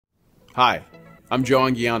Hi, I'm Joe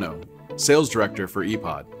Anguiano, Sales Director for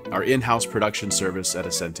EPOD, our in-house production service at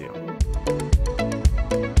Essentium.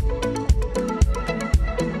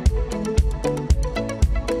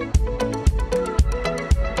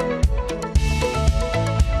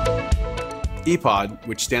 EPOD,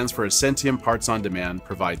 which stands for Essentium Parts on Demand,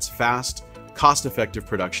 provides fast, cost-effective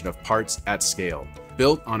production of parts at scale.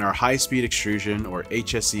 Built on our high-speed extrusion or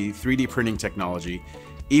HSE 3D printing technology,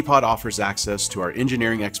 EPOD offers access to our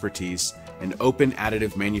engineering expertise and open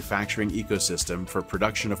additive manufacturing ecosystem for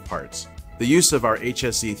production of parts. The use of our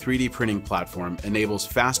HSE 3D printing platform enables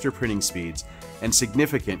faster printing speeds and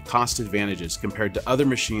significant cost advantages compared to other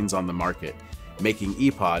machines on the market, making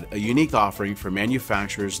EPOD a unique offering for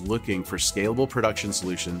manufacturers looking for scalable production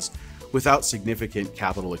solutions without significant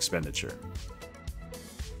capital expenditure.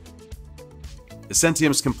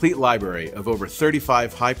 Essentium's complete library of over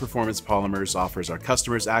 35 high-performance polymers offers our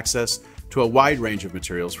customers access to a wide range of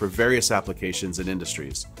materials for various applications and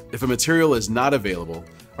industries. If a material is not available,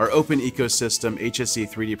 our open ecosystem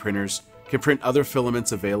HSE 3D printers can print other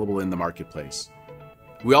filaments available in the marketplace.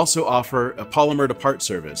 We also offer a polymer-to-part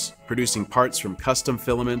service, producing parts from custom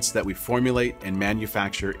filaments that we formulate and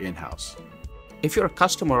manufacture in-house. If you're a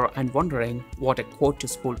customer and wondering what a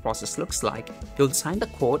quote-to-spool process looks like, you'll sign the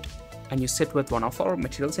quote and you sit with one of our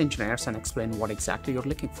materials engineers and explain what exactly you're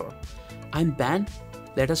looking for. And then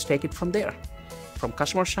let us take it from there. From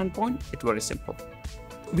customer standpoint, it's very simple.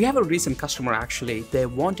 We have a recent customer actually, they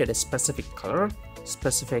wanted a specific color,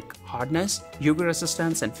 specific hardness, UV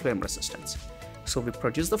resistance, and flame resistance. So we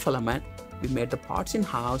produced the filament, we made the parts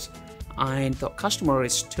in-house, and the customer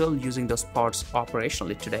is still using those parts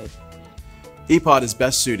operationally today. EPOD is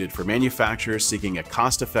best suited for manufacturers seeking a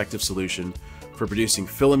cost-effective solution for producing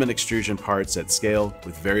filament extrusion parts at scale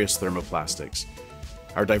with various thermoplastics.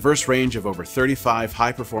 Our diverse range of over 35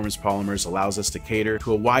 high-performance polymers allows us to cater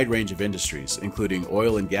to a wide range of industries, including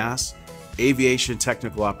oil and gas, aviation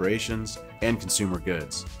technical operations, and consumer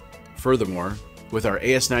goods. Furthermore, with our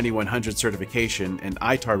AS9100 certification and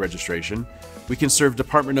ITAR registration, we can serve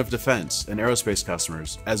Department of Defense and aerospace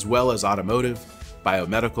customers, as well as automotive,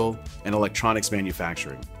 biomedical, and electronics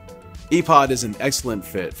manufacturing. EPOD is an excellent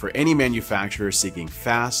fit for any manufacturer seeking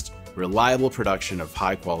fast, reliable production of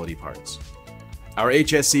high-quality parts. Our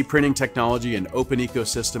HSE printing technology and open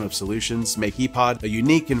ecosystem of solutions make EPOD a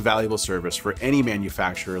unique and valuable service for any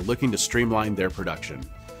manufacturer looking to streamline their production.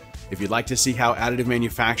 If you'd like to see how additive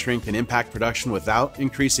manufacturing can impact production without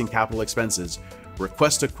increasing capital expenses,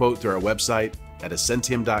 request a quote through our website at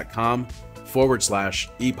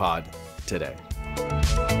essentium.com/EPOD today.